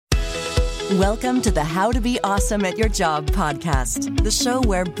Welcome to the How to Be Awesome at Your Job podcast, the show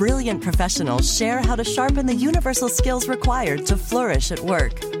where brilliant professionals share how to sharpen the universal skills required to flourish at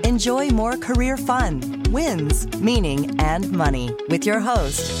work. Enjoy more career fun, wins, meaning, and money with your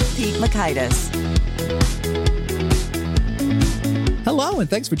host, Pete Mockaitis. Hello, and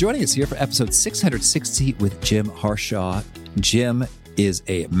thanks for joining us here for episode 660 with Jim Harshaw. Jim is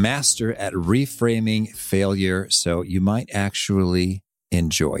a master at reframing failure, so you might actually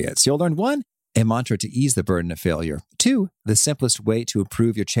enjoy it. So you'll learn 1, a mantra to ease the burden of failure. 2, the simplest way to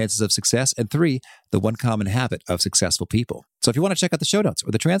improve your chances of success. And 3, the one common habit of successful people. So if you want to check out the show notes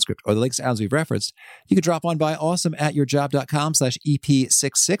or the transcript or the links as we've referenced, you can drop on by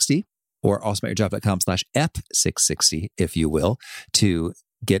awesomeatyourjob.com/EP660 or awesomeatyourjob.com/EP660, if you will, to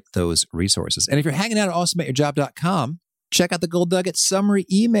get those resources. And if you're hanging out at awesomeatyourjob.com, check out the Gold Nugget summary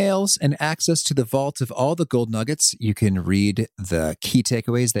emails and access to the vault of all the gold nuggets. You can read the key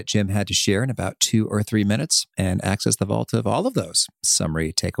takeaways that Jim had to share in about 2 or 3 minutes and access the vault of all of those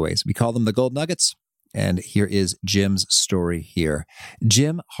summary takeaways. We call them the Gold Nuggets. And here is Jim's story here.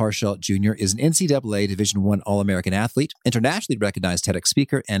 Jim Harshaw Jr. is an NCAA Division I All-American athlete, internationally recognized TEDx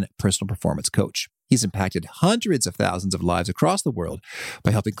speaker, and personal performance coach. He's impacted hundreds of thousands of lives across the world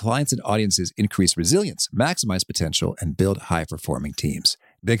by helping clients and audiences increase resilience, maximize potential, and build high-performing teams.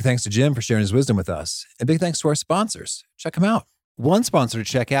 Big thanks to Jim for sharing his wisdom with us. And big thanks to our sponsors. Check them out. One sponsor to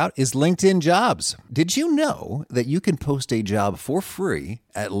check out is LinkedIn Jobs. Did you know that you can post a job for free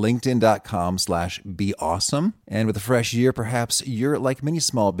at linkedin.com/beawesome? And with a fresh year, perhaps you're like many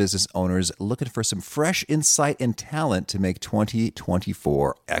small business owners looking for some fresh insight and talent to make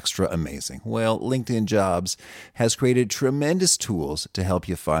 2024 extra amazing. Well, LinkedIn Jobs has created tremendous tools to help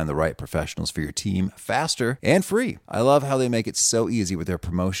you find the right professionals for your team faster and free. I love how they make it so easy with their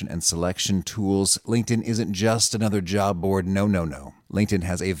promotion and selection tools. LinkedIn isn't just another job board. No. LinkedIn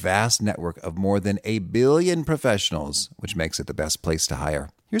has a vast network of more than 1 billion professionals, which makes it the best place to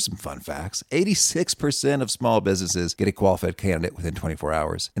hire. Here's some fun facts. 86% of small businesses get a qualified candidate within 24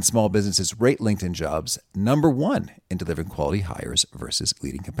 hours. And small businesses rate LinkedIn Jobs number 1 in delivering quality hires versus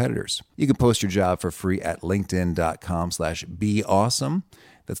leading competitors. You can post your job for free at linkedin.com/beawesome.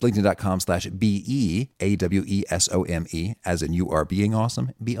 That's linkedin.com/BEAWESOME, as in you are being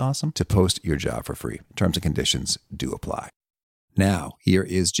awesome, be awesome, to post your job for free. Terms and conditions do apply. Now, here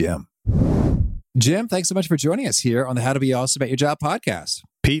is Jim. Jim, thanks so much for joining us here on the How to Be Awesome at Your Job podcast.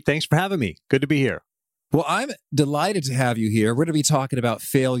 Pete, thanks for having me. Good to be here. Well, I'm delighted to have you here. We're going to be talking about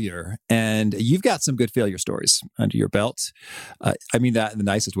failure, and you've got some good failure stories under your belt. I mean that in the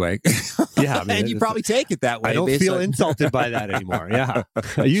nicest way. Yeah. I mean, and you probably take it that way. I don't feel insulted by that anymore. Yeah.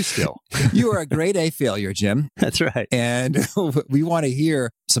 You still. You are a grade A failure, Jim. That's right. And we want to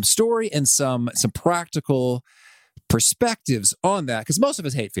hear some story and some practical perspectives on that, because most of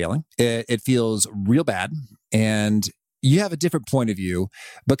us hate failing. It feels real bad, and you have a different point of view.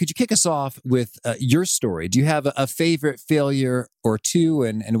 But could you kick us off with your story? Do you have a favorite failure or two,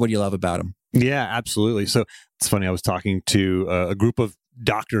 and what do you love about them? Yeah, absolutely. So it's funny. I was talking to a group of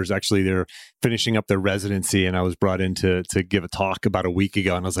doctors. Actually, they're finishing up their residency, and I was brought in to give a talk about a week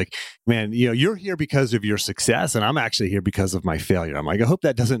ago. And I was like, man, you're here because of your success, and I'm actually here because of my failure. I'm like, I hope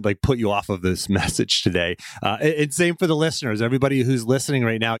that doesn't put you off of this message today. And same for the listeners. Everybody who's listening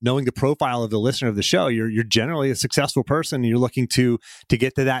right now, knowing the profile of the listener of the show, you're generally a successful person. And you're looking to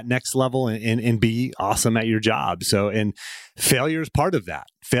get to that next level and be awesome at your job. So, and failure is part of that.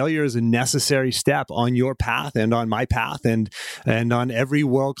 Failure is a necessary step on your path and on my path, and on every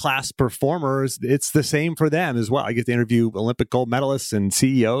world-class performer. It's the same for them as well. I get to interview Olympic gold medalists and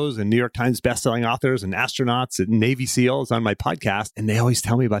CEOs and New York Times bestselling authors and astronauts and Navy SEALs on my podcast, and they always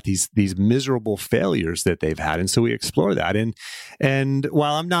tell me about these miserable failures that they've had. And so we explore that. And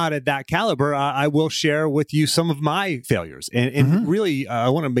while I'm not at that caliber, I will share with you some of my failures. And really, I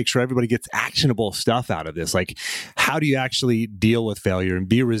want to make sure everybody gets actionable stuff out of this. Like, how do you actually deal with failure and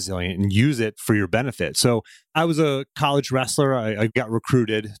be resilient and use it for your benefit? So I was a college wrestler. I got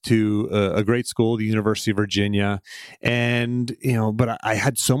recruited to a great school, the University of Virginia. And, but I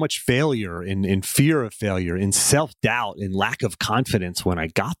had so much failure and fear of failure and self-doubt and lack of confidence when I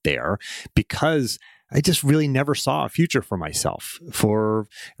got there, because I just really never saw a future for myself for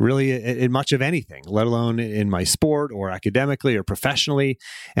really in much of anything, let alone in my sport or academically or professionally.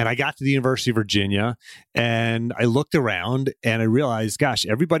 And I got to the University of Virginia and I looked around and I realized, gosh,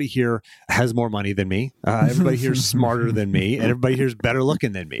 everybody here has more money than me. Everybody here is smarter than me, and everybody here is better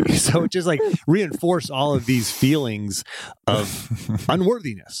looking than me. So it just reinforced all of these feelings of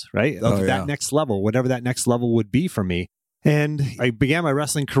unworthiness, right? Of that next level, whatever that next level would be for me. And I began my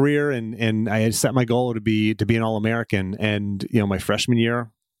wrestling career, and I had set my goal to be an All-American. And my freshman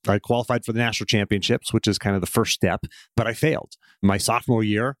year, I qualified for the national championships, which is kind of the first step, but I failed. My sophomore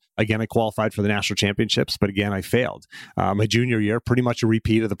year, again, I qualified for the national championships, but again, I failed. My junior year, pretty much a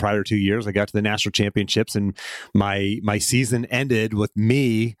repeat of the prior 2 years. I got to the national championships, and my season ended with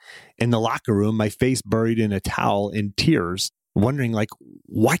me in the locker room, my face buried in a towel in tears, wondering like,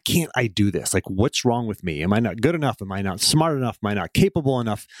 why can't I do this? Like, what's wrong with me? Am I not good enough? Am I not smart enough? Am I not capable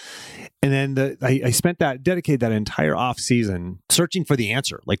enough? And then I dedicated that entire off season searching for the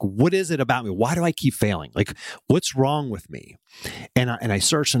answer. Like, what is it about me? Why do I keep failing? Like, what's wrong with me? And I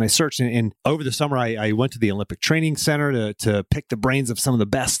searched and I searched. And over the summer, I went to the Olympic Training Center to pick the brains of some of the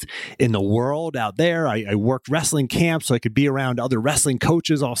best in the world out there. I worked wrestling camps so I could be around other wrestling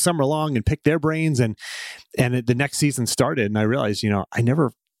coaches all summer long and pick their brains. And the next season started, and I realized, I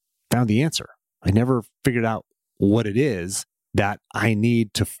never found the answer. I never figured out what it is that I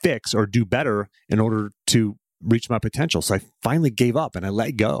need to fix or do better in order to reach my potential. So I finally gave up and I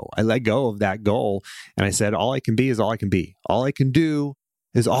let go. I let go of that goal. And I said, all I can be is all I can be. All I can do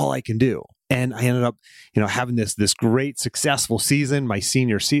is all I can do. And I ended up, having this great successful season. My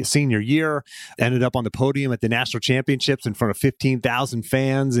senior year, ended up on the podium at the national championships in front of 15,000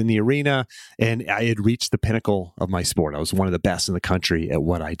 fans in the arena. And I had reached the pinnacle of my sport. I was one of the best in the country at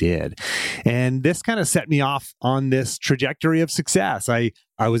what I did. And this kind of set me off on this trajectory of success. I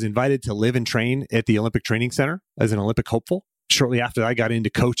was invited to live and train at the Olympic Training Center as an Olympic hopeful. Shortly after, I got into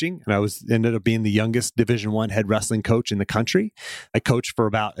coaching, and I ended up being the youngest Division I head wrestling coach in the country. I coached for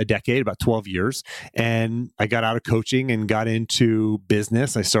about a decade, about 12 years, and I got out of coaching and got into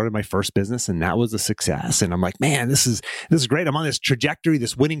business. I started my first business, and that was a success. And I'm like, man, this is great. I'm on this trajectory,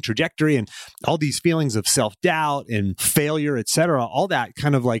 this winning trajectory, and all these feelings of self-doubt and failure, et cetera, all that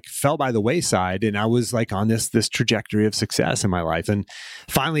kind of like fell by the wayside, and I was like on this trajectory of success in my life. And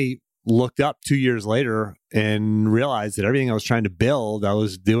finally looked up 2 years later and realized that everything I was trying to build, I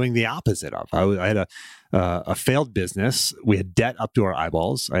was doing the opposite of. I had a failed business. We had debt up to our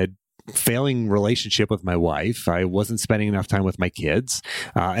eyeballs. I had failing relationship with my wife. I wasn't spending enough time with my kids.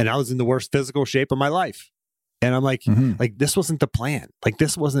 And I was in the worst physical shape of my life. And I'm like, this wasn't the plan. Like,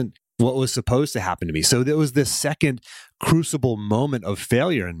 this wasn't what was supposed to happen to me. So there was this second crucible moment of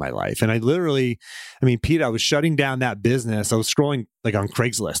failure in my life. And Pete, I was shutting down that business. I was scrolling like on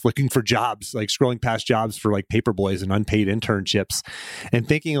Craigslist, looking for jobs, like scrolling past jobs for like paper boys and unpaid internships, and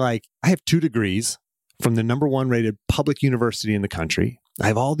thinking like, I have 2 degrees from the number 1 rated public university in the country. I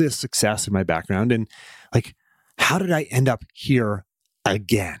have all this success in my background. And like, how did I end up here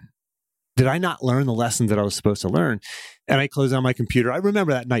again? Did I not learn the lessons that I was supposed to learn? And I closed on my computer. I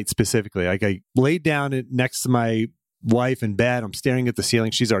remember that night specifically. Like, I laid down next to my wife in bed. I'm staring at the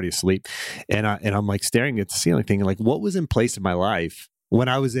ceiling. She's already asleep. And I'm like staring at the ceiling thinking like, what was in place in my life when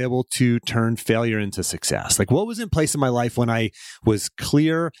I was able to turn failure into success? Like, what was in place in my life when I was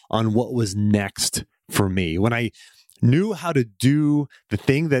clear on what was next for me? When I knew how to do the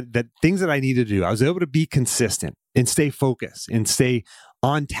things that I needed to do. I was able to be consistent and stay focused and stay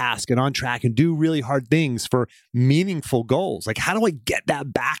on task and on track and do really hard things for meaningful goals. Like, how do I get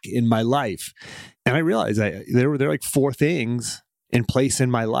that back in my life? And I realized there were like 4 things in place in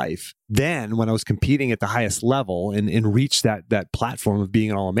my life. Then when I was competing at the highest level and reached that platform of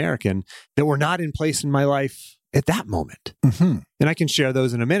being an All-American, that were not in place in my life at that moment. Mm-hmm. And I can share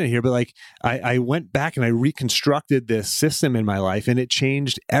those in a minute here, but like I went back and I reconstructed this system in my life, and it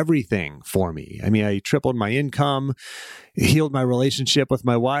changed everything for me. I mean, I tripled my income, healed my relationship with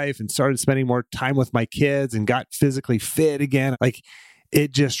my wife, and started spending more time with my kids and got physically fit again. Like,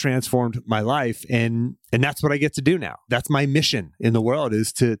 it just transformed my life. And that's what I get to do now. That's my mission in the world,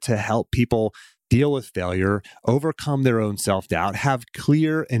 is to help people deal with failure, overcome their own self-doubt, have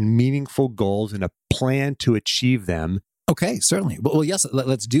clear and meaningful goals and a plan to achieve them. Okay, certainly. Well, yes,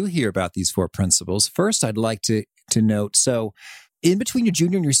 let's hear about these 4 principles. First, I'd like to note, so in between your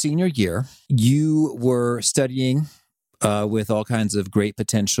junior and your senior year, you were studying with all kinds of great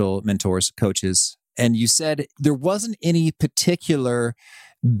potential mentors, coaches, and you said there wasn't any particular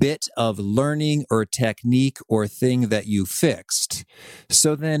bit of learning or technique or thing that you fixed.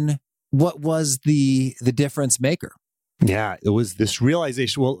 So then what was the difference maker? Yeah, it was this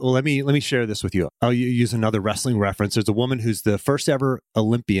realization. Well, let me share this with you. I'll use another wrestling reference. There's a woman who's the first ever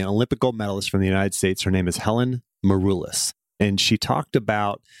Olympic gold medalist from the United States. Her name is Helen Maroulis. And she talked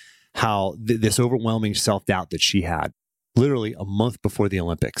about how this overwhelming self-doubt that she had literally a month before the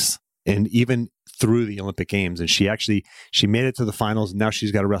Olympics and even through the Olympic Games. And she made it to the finals. And now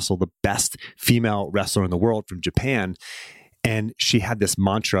she's got to wrestle the best female wrestler in the world from Japan. And she had this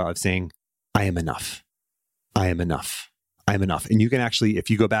mantra of saying, I am enough. I am enough. I'm enough. And you can actually, if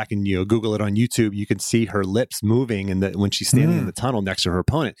you go back and Google it on YouTube, you can see her lips moving and when she's standing in the tunnel next to her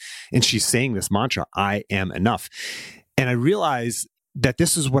opponent, and she's saying this mantra, I am enough. And I realized that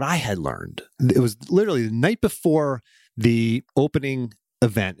this is what I had learned. It was literally the night before the opening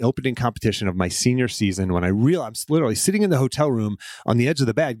competition of my senior season, when I realized I was literally sitting in the hotel room on the edge of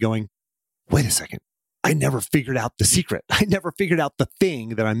the bed going, wait a second, I never figured out the secret. I never figured out the thing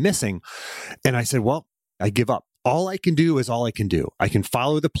that I'm missing. And I said, well, I give up. All I can do is all I can do. I can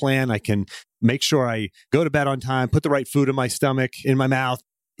follow the plan. I can make sure I go to bed on time, put the right food in my stomach, in my mouth,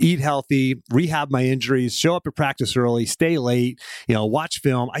 eat healthy, rehab my injuries, show up at practice early, stay late, watch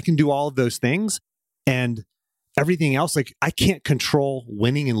film. I can do all of those things. And everything else, like I can't control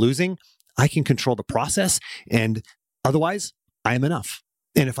winning and losing. I can control the process. And otherwise, I am enough.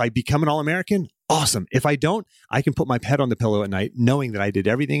 And if I become an All-American, awesome. If I don't, I can put my head on the pillow at night knowing that I did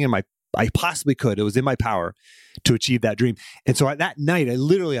everything I possibly could. It was in my power to achieve that dream. And so that night,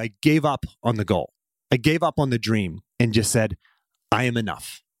 I gave up on the goal. I gave up on the dream and just said, I am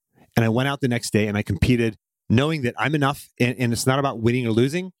enough. And I went out the next day and I competed knowing that I'm enough. And it's not about winning or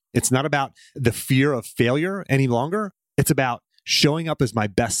losing. It's not about the fear of failure any longer. It's about showing up as my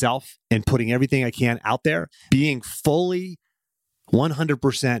best self and putting everything I can out there, being fully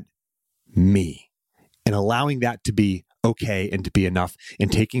 100% me and allowing that to be okay and to be enough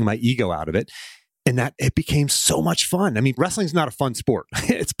and taking my ego out of it. And that it became so much fun. I mean, wrestling's not a fun sport.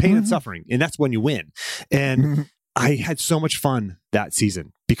 It's pain and suffering. And that's when you win. And I had so much fun that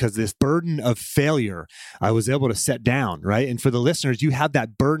season because this burden of failure, I was able to set down, right? And for the listeners, you have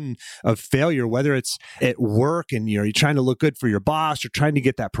that burden of failure, whether it's at work and you're trying to look good for your boss or trying to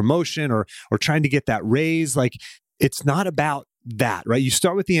get that promotion or trying to get that raise. Like, it's not about that, right? You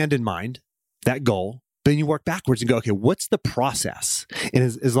start with the end in mind, that goal, then you work backwards and go, okay, what's the process? And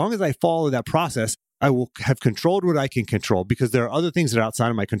as long as I follow that process, I will have controlled what I can control because there are other things that are outside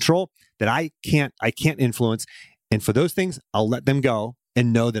of my control that I can't influence. And for those things, I'll let them go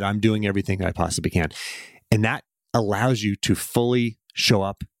and know that I'm doing everything that I possibly can. And that allows you to fully show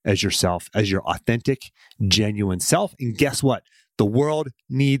up as yourself, as your authentic, genuine self. And guess what? The world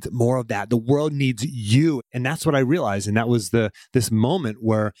needs more of that. The world needs you. And that's what I realized. And that was this moment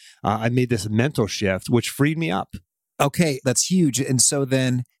where I made this mental shift, which freed me up. Okay, that's huge. And so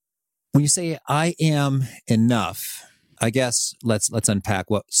then when you say I am enough, I guess let's unpack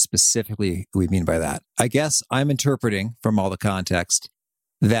what specifically we mean by that. I guess I'm interpreting from all the context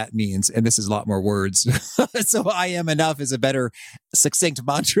that means, and this is a lot more words, so I am enough is a better succinct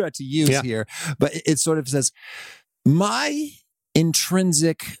mantra to use here. But it sort of says, my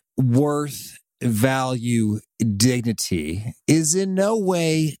intrinsic worth, value, dignity is in no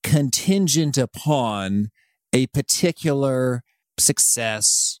way contingent upon a particular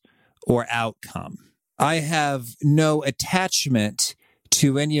success or outcome. I have no attachment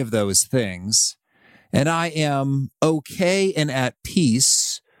to any of those things, and I am okay and at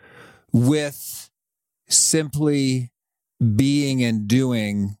peace with simply being and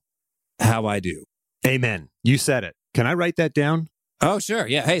doing how I do. Amen. You said it. Can I write that down? Oh, sure.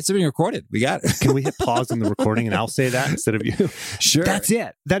 Yeah. Hey, it's being recorded. We got it. Can we hit pause in the recording and I'll say that instead of you? Sure. That's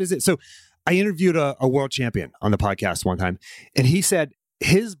it. That is it. So I interviewed a world champion on the podcast one time, and he said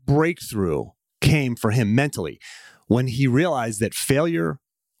his breakthrough came for him mentally when he realized that failure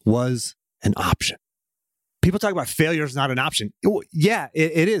was an option. People talk about failure is not an option.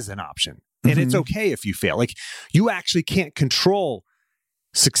 It is an option. And it's okay if you fail. Like, you actually can't control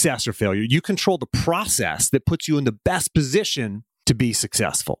success or failure. You control the process that puts you in the best position to be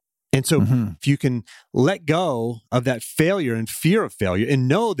successful. And so if you can let go of that failure and fear of failure and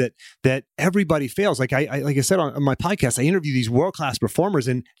know that everybody fails. Like I said on my podcast, I interview these world-class performers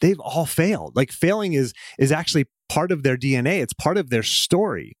and they've all failed. Like, failing is actually part of their DNA. It's part of their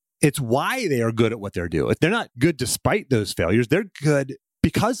story. It's why they are good at what they're doing. They're not good despite those failures. They're good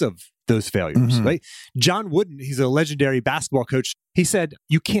because of those failures, right? John Wooden, he's a legendary basketball coach. He said,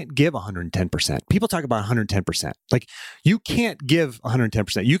 you can't give 110%. People talk about 110%. Like, you can't give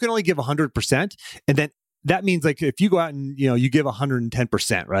 110%. You can only give 100%. And then that means, like, if you go out and, you give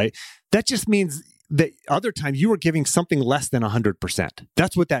 110%, right? That just means that other times you were giving something less than 100%.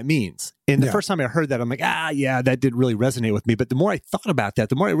 That's what that means. And the first time I heard that, I'm like, that didn't really resonate with me. But the more I thought about that,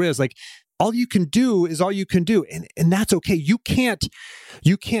 the more I realized, like, all you can do is all you can do. And that's okay. You can't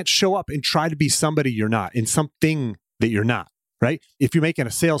show up and try to be somebody you're not, in something that you're not, right? If you're making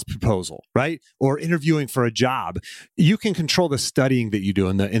a sales proposal, right? Or interviewing for a job, you can control the studying that you do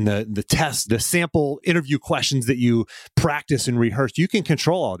and the tests, the sample interview questions that you practice and rehearse. You can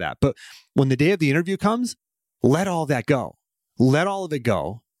control all that. But when the day of the interview comes, let all that go. Let all of it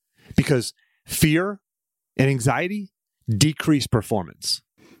go, because fear and anxiety decrease performance.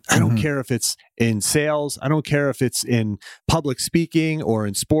 I don't care if it's in sales. I don't care if it's in public speaking or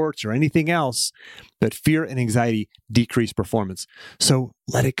in sports or anything else, that fear and anxiety decrease performance. So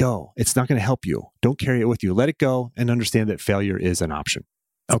let it go. It's not going to help you. Don't carry it with you. Let it go and understand that failure is an option.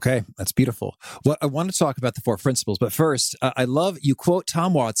 Okay, that's beautiful. Well, I want to talk about the 4 principles, but first, I love you quote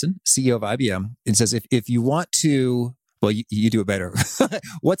Tom Watson, CEO of IBM, and says, if you want to, well, you do it better.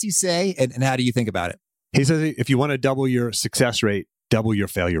 What's he say, and how do you think about it? He says, if you want to double your success rate, double your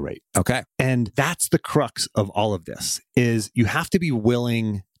failure rate. Okay. And that's the crux of all of this, is you have to be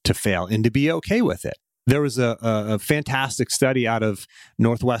willing to fail and to be okay with it. There was a fantastic study out of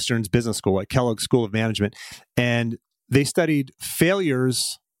Northwestern's business school at Kellogg School of Management, and they studied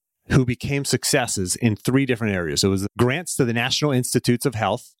failures who became successes in 3 different areas. It was grants to the National Institutes of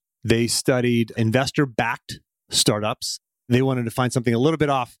Health. They studied investor-backed startups. They wanted to find something a little bit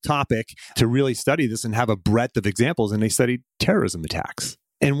off topic to really study this and have a breadth of examples. And they studied terrorism attacks.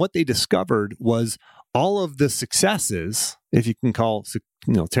 And what they discovered was all of the successes, if you can call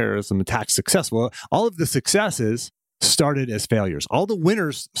terrorism attacks successful, all of the successes started as failures. All the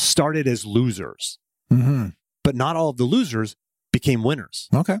winners started as losers. Mm-hmm. But not all of the losers became winners.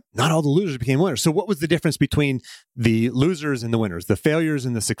 Okay. Not all the losers became winners. So what was the difference between the losers and the winners, the failures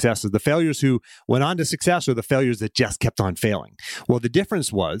and the successes, the failures who went on to success or the failures that just kept on failing? Well, the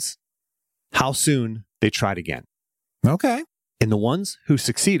difference was how soon they tried again. Okay. And the ones who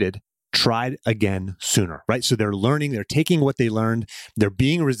succeeded tried again sooner, right? So they're learning, they're taking what they learned, they're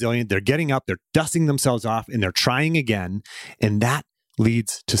being resilient, they're getting up, they're dusting themselves off, and they're trying again. And that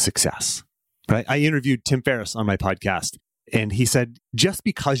leads to success, right? I interviewed Tim Ferriss on my podcast. And he said, just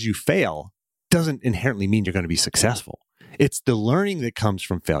because you fail doesn't inherently mean you're going to be successful. It's the learning that comes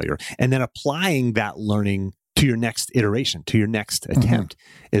from failure. And then applying that learning to your next iteration, to your next attempt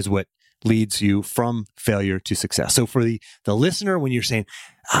is what leads you from failure to success. So for the listener, when you're saying,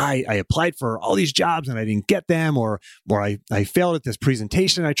 I applied for all these jobs and I didn't get them, or I failed at this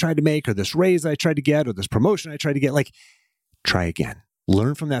presentation I tried to make, or this raise I tried to get, or this promotion I tried to get, try again.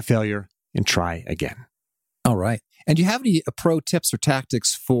 Learn from that failure and try again. All right. And do you have any pro tips or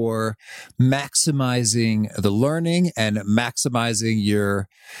tactics for maximizing the learning and maximizing your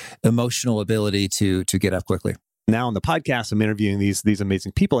emotional ability to get up quickly? Now on the podcast, I'm interviewing these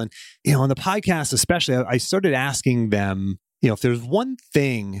amazing people. And, on the podcast, especially, I started asking them, if there's one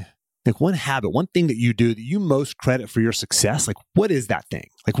thing, one habit, one thing that you do that you most credit for your success, what is that thing?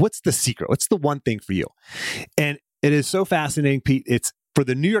 What's the secret? What's the one thing for you? And it is so fascinating, Pete. It's for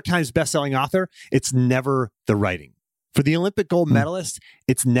the New York Times bestselling author, it's never the writing. For the Olympic gold medalist,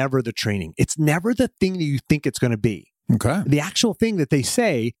 it's never the training. It's never the thing that you think it's going to be. Okay. The actual thing that they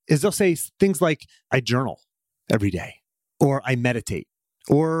say is they'll say things like, I journal every day, or I meditate,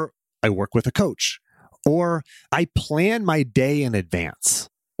 or I work with a coach, or I plan my day in advance,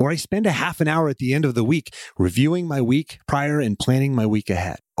 or I spend a half an hour at the end of the week reviewing my week prior and planning my week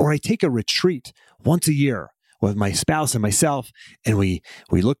ahead, or I take a retreat once a year with my spouse and myself, and we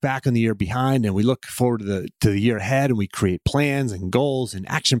look back on the year behind and we look forward to the year ahead, and we create plans and goals and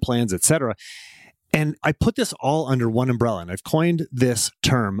action plans, etc. And I put this all under one umbrella, and I've coined this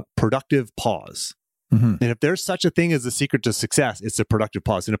term productive pause. Mm-hmm. And if there's such a thing as the secret to success, it's a productive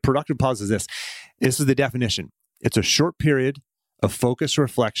pause. And a productive pause is this. This is the definition. It's a short period of focused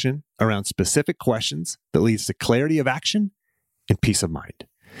reflection around specific questions that leads to clarity of action and peace of mind.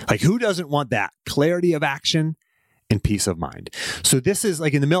 Who doesn't want that? Clarity of action and peace of mind. So this is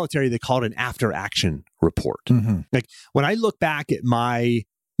in the military, they call it an after action report. Mm-hmm. When I look back at my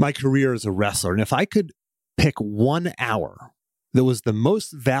career as a wrestler, and if I could pick 1 hour that was the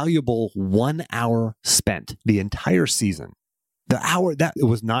most valuable 1 hour spent the entire season, the hour that it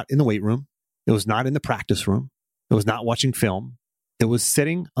was not in the weight room, it was not in the practice room, it was not watching film, it was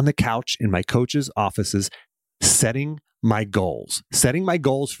sitting on the couch in my coach's offices, setting my goals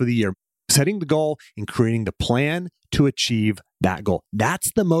for the year, setting the goal and creating the plan to achieve that goal.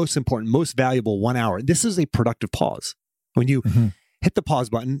 That's the most important, most valuable 1 hour. This is a productive pause. When you hit the pause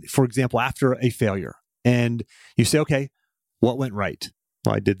button, for example, after a failure, and you say, okay, what went right?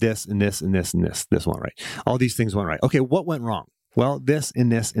 Well, I did this and this and this and this. This went right. All these things went right. Okay, what went wrong? Well, this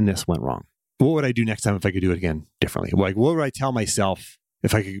and this and this went wrong. What would I do next time if I could do it again differently? What would I tell myself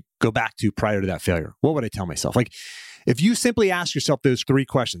if I could go back to prior to that failure? What would I tell myself? If you simply ask yourself those 3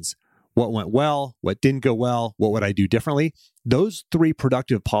 questions, what went well, what didn't go well, what would I do differently? Those 3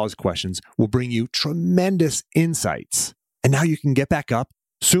 productive pause questions will bring you tremendous insights. And now you can get back up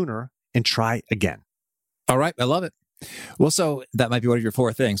sooner and try again. All right. I love it. Well, so that might be one of your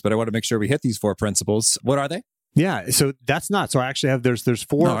 4 things, but I want to make sure we hit these 4 principles. What are they? Yeah. So that's not. So I actually have, there's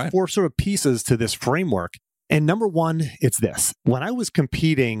 4 sort of pieces to this framework. And number one, it's this. When I was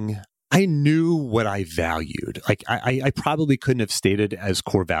competing, I knew what I valued. Like I probably couldn't have stated as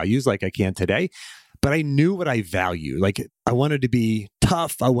core values like I can today, but I knew what I value. Like I wanted to be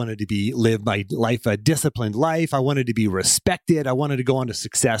tough. I wanted to live my life, a disciplined life. I wanted to be respected. I wanted to go on to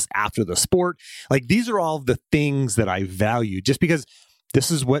success after the sport. Like these are all the things that I value just because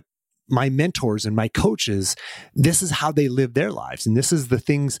this is what my mentors and my coaches, this is how they live their lives. And these are the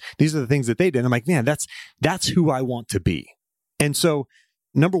things that they did. And I'm like, man, that's who I want to be. And so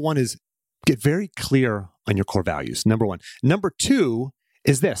number one is get very clear on your core values. Number one. Number two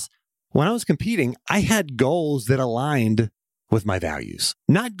is this. When I was competing, I had goals that aligned with my values,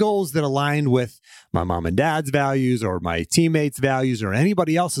 not goals that aligned with my mom and dad's values or my teammates' values or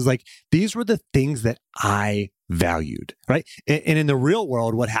anybody else's. Like these were the things that I valued, right? And in the real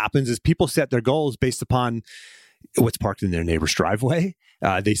world, what happens is people set their goals based upon what's parked in their neighbor's driveway.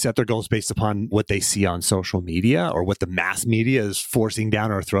 They set their goals based upon what they see on social media or what the mass media is forcing down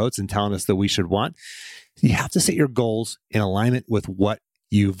our throats and telling us that we should want. You have to set your goals in alignment with what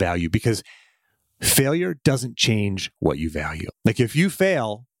you value because failure doesn't change what you value. Like if you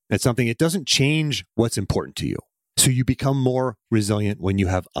fail at something, it doesn't change what's important to you. So you become more resilient when you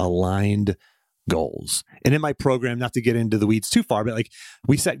have aligned goals. And in my program, not to get into the weeds too far, but like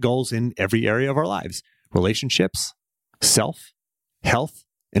we set goals in every area of our lives, relationships, self, health,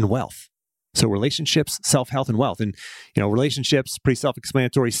 and wealth. So relationships, self, health, and wealth. And, relationships, pretty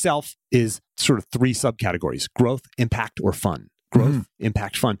self-explanatory. Self is sort of three subcategories: growth, impact, or fun. Growth,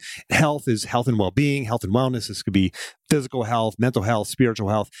 impact, fun. Health is health and well-being, health and wellness. This could be physical health, mental health, spiritual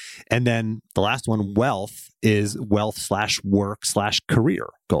health. And then the last one, wealth, is wealth/work/career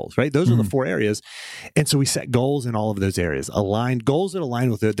goals, right? Those are the four areas. And so we set goals in all of those areas, goals that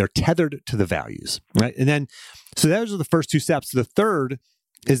align with it. They're tethered to the values, right? And then, so those are the first two steps. The third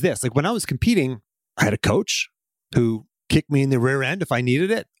is this. Like when I was competing, I had a coach who kicked me in the rear end if I needed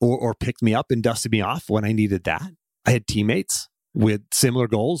it or picked me up and dusted me off when I needed that. I had teammates with similar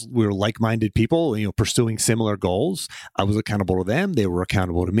goals. We were like-minded people, pursuing similar goals. I was accountable to them. They were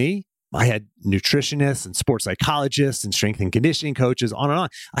accountable to me. I had nutritionists and sports psychologists and strength and conditioning coaches, on and on.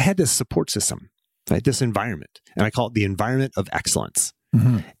 I had this support system, right? This environment. And I call it the environment of excellence.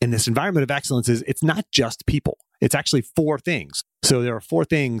 And this environment of excellence it's not just people. It's actually four things. So there are four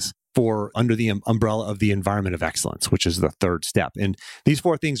things under the umbrella of the environment of excellence, which is the third step. And these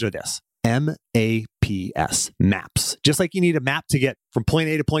four things are this. MAPS, maps. Just like you need a map to get from point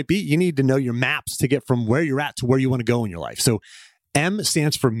A to point B, you need to know your maps to get from where you're at to where you want to go in your life. So M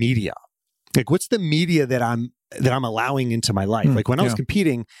stands for media. Like what's the media that I'm allowing into my life? Like when I was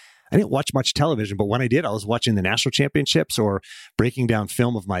competing, I didn't watch much television, but when I did, I was watching the national championships or breaking down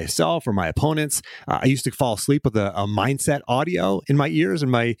film of myself or my opponents. I used to fall asleep with a mindset audio in my ears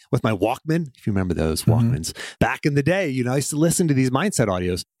and with my Walkman, if you remember those Walkmans. Back in the day, I used to listen to these mindset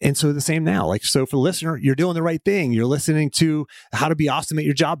audios. And so the same now. Like, so for the listener, you're doing the right thing. You're listening to How to Be Awesome at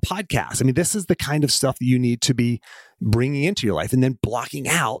Your Job podcast. I mean, this is the kind of stuff that you need to be bringing into your life and then blocking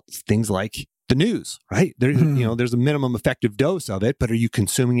out things like the news, right? There's a minimum effective dose of it, but are you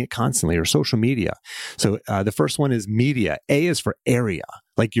consuming it constantly, or social media? So the first one is media. A is for area,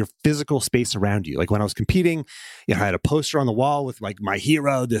 like your physical space around you. Like when I was competing, I had a poster on the wall with like my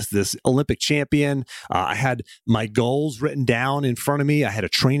hero, this Olympic champion. I had my goals written down in front of me. I had a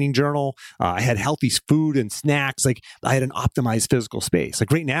training journal. I had healthy food and snacks. Like I had an optimized physical space.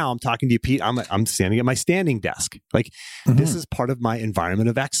 Like right now I'm talking to you, Pete, I'm standing at my standing desk. Like this is part of my environment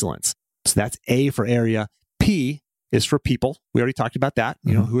of excellence. So that's A for area. P is for people. We already talked about that.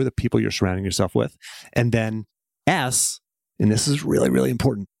 Who are the people you're surrounding yourself with? And then S, and this is really, really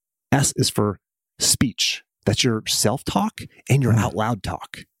important. S is for speech. That's your self-talk and your out loud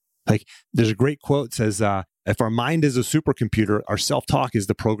talk. Like there's a great quote that says, if our mind is a supercomputer, our self-talk is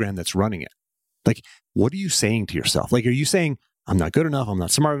the program that's running it. Like, what are you saying to yourself? Like, are you saying, I'm not good enough, I'm not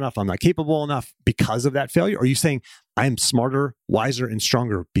smart enough, I'm not capable enough because of that failure? Or are you saying, I'm smarter, wiser, and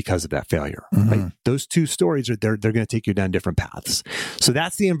stronger because of that failure? Right? Those two stories they're going to take you down different paths. So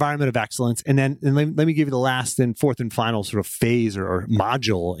that's the environment of excellence. And then let me give you the last and fourth and final sort of phase or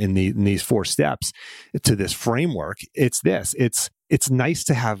module in these four steps to this framework. It's this. It's nice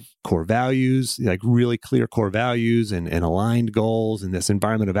to have core values, like really clear core values and aligned goals in this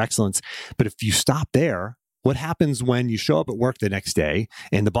environment of excellence. But if you stop there, what happens when you show up at work the next day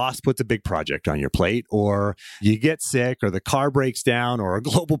and the boss puts a big project on your plate, or you get sick, or the car breaks down, or a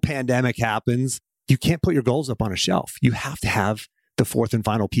global pandemic happens? You can't put your goals up on a shelf. You have to have the fourth and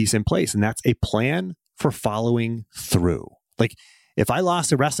final piece in place, and that's a plan for following through. Like if I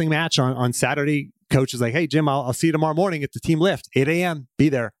lost a wrestling match on Saturday, coach is like, hey, Jim, I'll see you tomorrow morning at the team lift, 8 a.m., be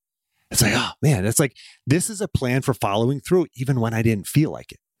there. It's like, oh man, it's like, this is a plan for following through even when I didn't feel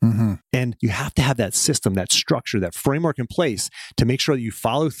like it. Mm-hmm. And you have to have that system, that structure, that framework in place to make sure that you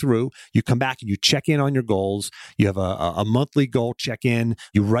follow through. You come back and you check in on your goals. You have a monthly goal check-in.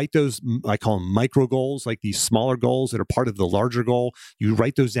 You write those, I call them micro goals, like these smaller goals that are part of the larger goal. You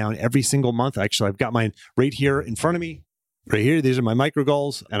write those down every single month. Actually, I've got mine right here in front of me. Right here, these are my micro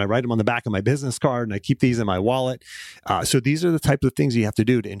goals, and I write them on the back of my business card, and I keep these in my wallet. So these are the types of things you have to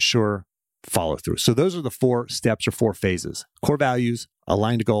do to ensure follow through. So those are the 4 steps or 4 phases: core values,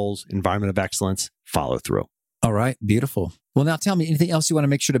 aligned goals, environment of excellence, follow through. All right. Beautiful. Well, now tell me anything else you want to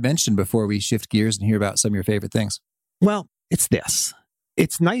make sure to mention before we shift gears and hear about some of your favorite things. Well, it's this.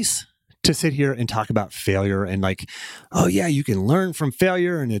 It's nice to sit here and talk about failure and like, oh yeah, you can learn from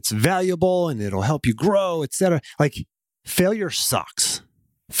failure and it's valuable and it'll help you grow, etc. Like, failure sucks.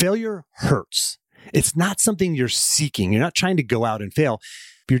 Failure hurts. It's not something you're seeking. You're not trying to go out and fail.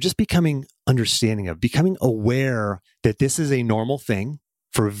 You're just becoming aware that this is a normal thing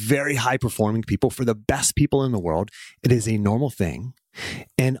for very high performing people, for the best people in the world. It is a normal thing.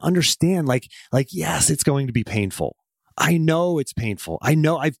 And understand like, yes, it's going to be painful. I know it's painful. I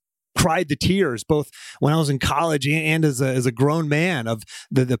know I've cried the tears both when I was in college and as a grown man of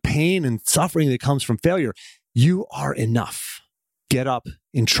the pain and suffering that comes from failure. You are enough. Get up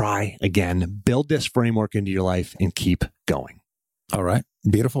and try again. Build this framework into your life and keep going. All right.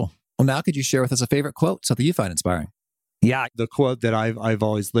 Beautiful. Well, now could you share with us a favorite quote, something you find inspiring? Yeah. The quote that I've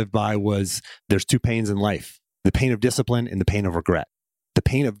always lived by was, there's 2 pains in life: the pain of discipline and the pain of regret. The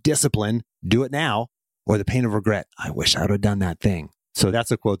pain of discipline, do it now, or the pain of regret, I wish I would have done that thing. So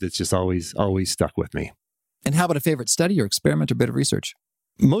that's a quote that's just always stuck with me. And how about a favorite study or experiment or bit of research?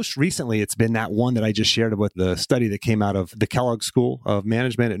 Most recently, it's been that one that I just shared with the study that came out of the Kellogg School of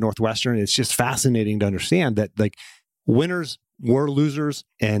Management at Northwestern. It's just fascinating to understand that like winners were losers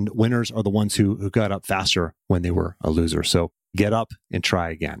and winners are the ones who got up faster when they were a loser. So get up and try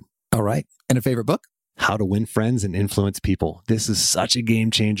again. All right. And a favorite book? How to Win Friends and Influence People. This is such a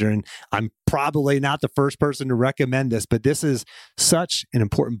game changer. And I'm probably not the first person to recommend this, but this is such an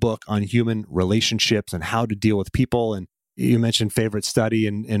important book on human relationships and how to deal with people. And you mentioned favorite study,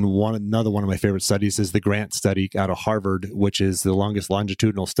 and another one of my favorite studies is the Grant study out of Harvard, which is the longest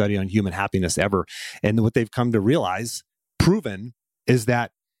longitudinal study on human happiness ever. And what they've come to realize, proven, is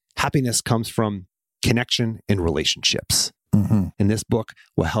that happiness comes from connection and relationships. Mm-hmm. And this book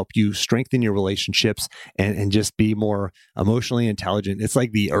will help you strengthen your relationships and just be more emotionally intelligent. It's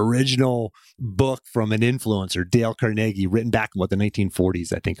like the original book from an influencer, Dale Carnegie, written back in the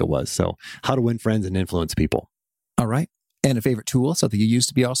 1940s, I think it was. So How to Win Friends and Influence People. All right. And a favorite tool, something you use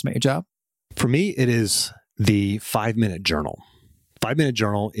to be awesome at your job? For me, it is the 5-minute journal. 5-minute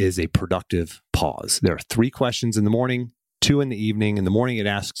journal is a productive pause. There are 3 questions in the morning, 2 in the evening. In the morning, it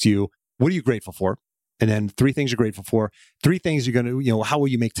asks you, what are you grateful for? And then 3 things you're grateful for, 3 things you're going to, how will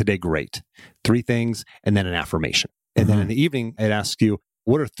you make today great? 3 things, and then an affirmation. And then in the evening, it asks you,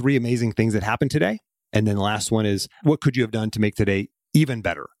 what are 3 amazing things that happened today? And then the last one is, what could you have done to make today even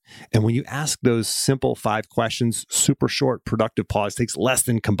better? And when you ask those simple 5 questions, super short, productive pause, takes less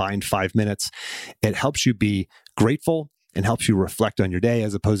than combined 5 minutes. It helps you be grateful and helps you reflect on your day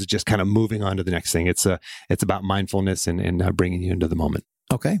as opposed to just kind of moving on to the next thing. It's about mindfulness and bringing you into the moment.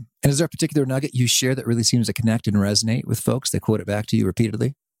 Okay. And is there a particular nugget you share that really seems to connect and resonate with folks that quote it back to you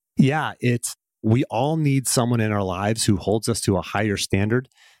repeatedly? Yeah, we all need someone in our lives who holds us to a higher standard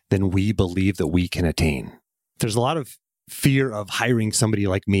than we believe that we can attain. There's a lot of fear of hiring somebody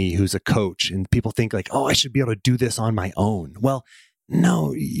like me who's a coach, and people think like, oh, I should be able to do this on my own. Well,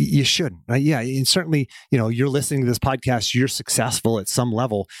 no, you shouldn't. Right? Yeah. And certainly, you're listening to this podcast, you're successful at some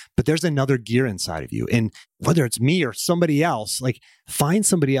level, but there's another gear inside of you. And whether it's me or somebody else, like find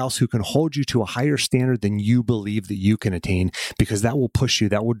somebody else who can hold you to a higher standard than you believe that you can attain, because that will push you,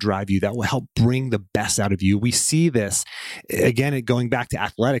 that will drive you, that will help bring the best out of you. We see this again, going back to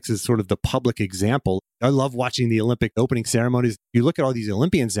athletics as sort of the public example. I love watching the Olympic opening ceremonies. You look at all these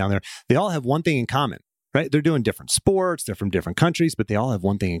Olympians down there, they all have one thing in common. Right? They're doing different sports, they're from different countries, but they all have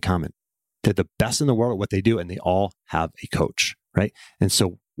one thing in common. They're the best in the world at what they do, and they all have a coach, right? And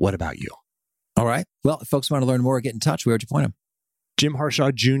so what about you? All right. Well, if folks want to learn more or get in touch, where would you point them?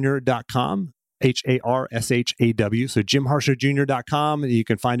 JimHarshawJr.com, HARSHAW. So JimHarshawJr.com. You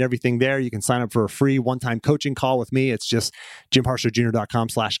can find everything there. You can sign up for a free one-time coaching call with me. It's just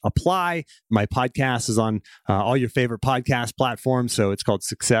JimHarshawJr.com/apply. My podcast is on all your favorite podcast platforms. So it's called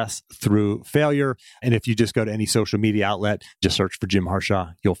Success Through Failure. And if you just go to any social media outlet, just search for Jim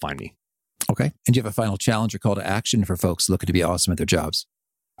Harshaw, you'll find me. Okay. And do you have a final challenge or call to action for folks looking to be awesome at their jobs?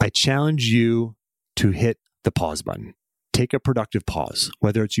 I challenge you to hit the pause button. take a productive pause,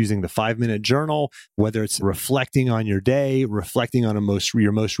 whether it's using the 5-minute journal, whether it's reflecting on your day, reflecting on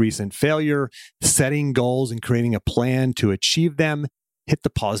your most recent failure, setting goals and creating a plan to achieve them. Hit the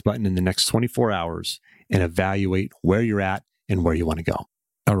pause button in the next 24 hours and evaluate where you're at and where you want to go.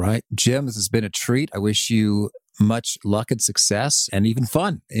 All right, Jim, this has been a treat. I wish you much luck and success and even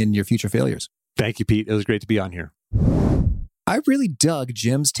fun in your future failures. Thank you, Pete. It was great to be on here. I really dug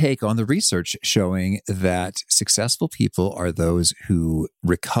Jim's take on the research showing that successful people are those who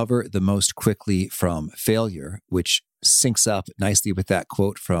recover the most quickly from failure, which syncs up nicely with that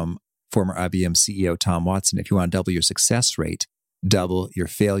quote from former IBM CEO Tom Watson. If you want to double your success rate, double your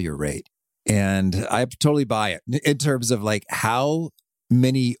failure rate. And I totally buy it in terms of like how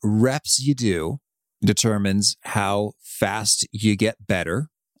many reps you do determines how fast you get better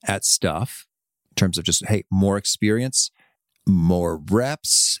at stuff. In terms of just, hey, more experience, more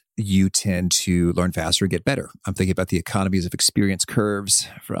reps, you tend to learn faster and get better. I'm thinking about the economies of experience curves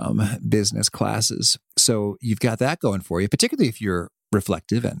from business classes. So you've got that going for you, particularly if you're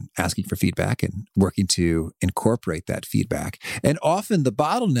reflective and asking for feedback and working to incorporate that feedback. And often the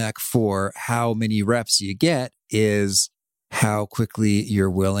bottleneck for how many reps you get is how quickly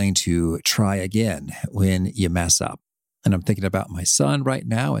you're willing to try again when you mess up. And I'm thinking about my son right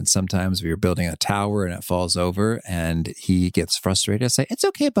now. And sometimes we're building a tower and it falls over and he gets frustrated. I say, it's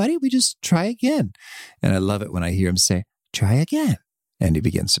okay, buddy. We just try again. And I love it when I hear him say, try again. And he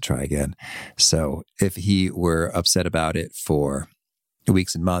begins to try again. So if he were upset about it for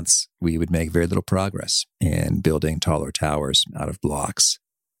weeks and months, we would make very little progress in building taller towers out of blocks.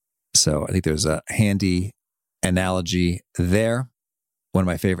 So I think there's a handy analogy there. One of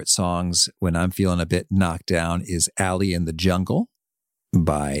my favorite songs when I'm feeling a bit knocked down is Alley in the Jungle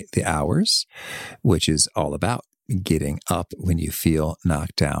by The Hours, which is all about getting up when you feel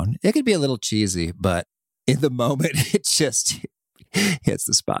knocked down. It could be a little cheesy, but in the moment, it just hits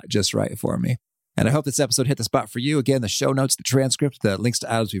the spot just right for me. And I hope this episode hit the spot for you. Again, the show notes, the transcript, the links to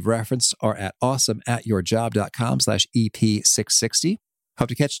items we've referenced are at awesomeatyourjob.com/EP660. Hope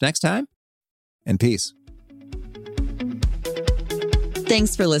to catch you next time, and peace.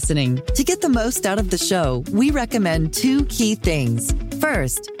 Thanks for listening. To get the most out of the show, we recommend 2 key things.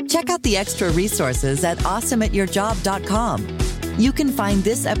 First, check out the extra resources at awesomeatyourjob.com. You can find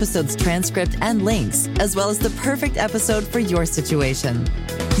this episode's transcript and links, as well as the perfect episode for your situation.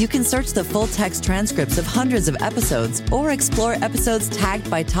 You can search the full text transcripts of hundreds of episodes or explore episodes tagged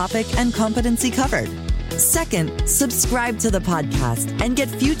by topic and competency covered. Second, subscribe to the podcast and get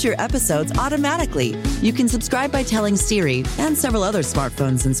future episodes automatically. You can subscribe by telling Siri and several other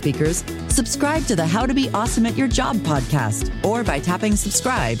smartphones and speakers, subscribe to the How to Be Awesome at Your Job podcast, or by tapping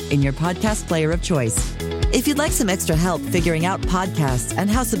subscribe in your podcast player of choice. If you'd like some extra help figuring out podcasts and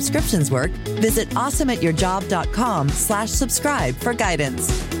how subscriptions work, visit awesomeatyourjob.com/subscribe for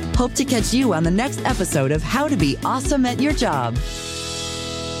guidance. Hope to catch you on the next episode of How to Be Awesome at Your Job.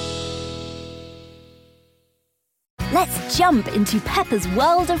 Let's jump into Peppa's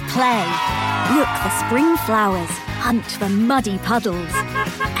world of play. Look for spring flowers, hunt for muddy puddles,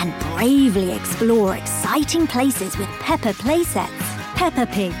 and bravely explore exciting places with Peppa playsets. Peppa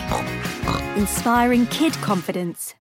Pig, inspiring kid confidence.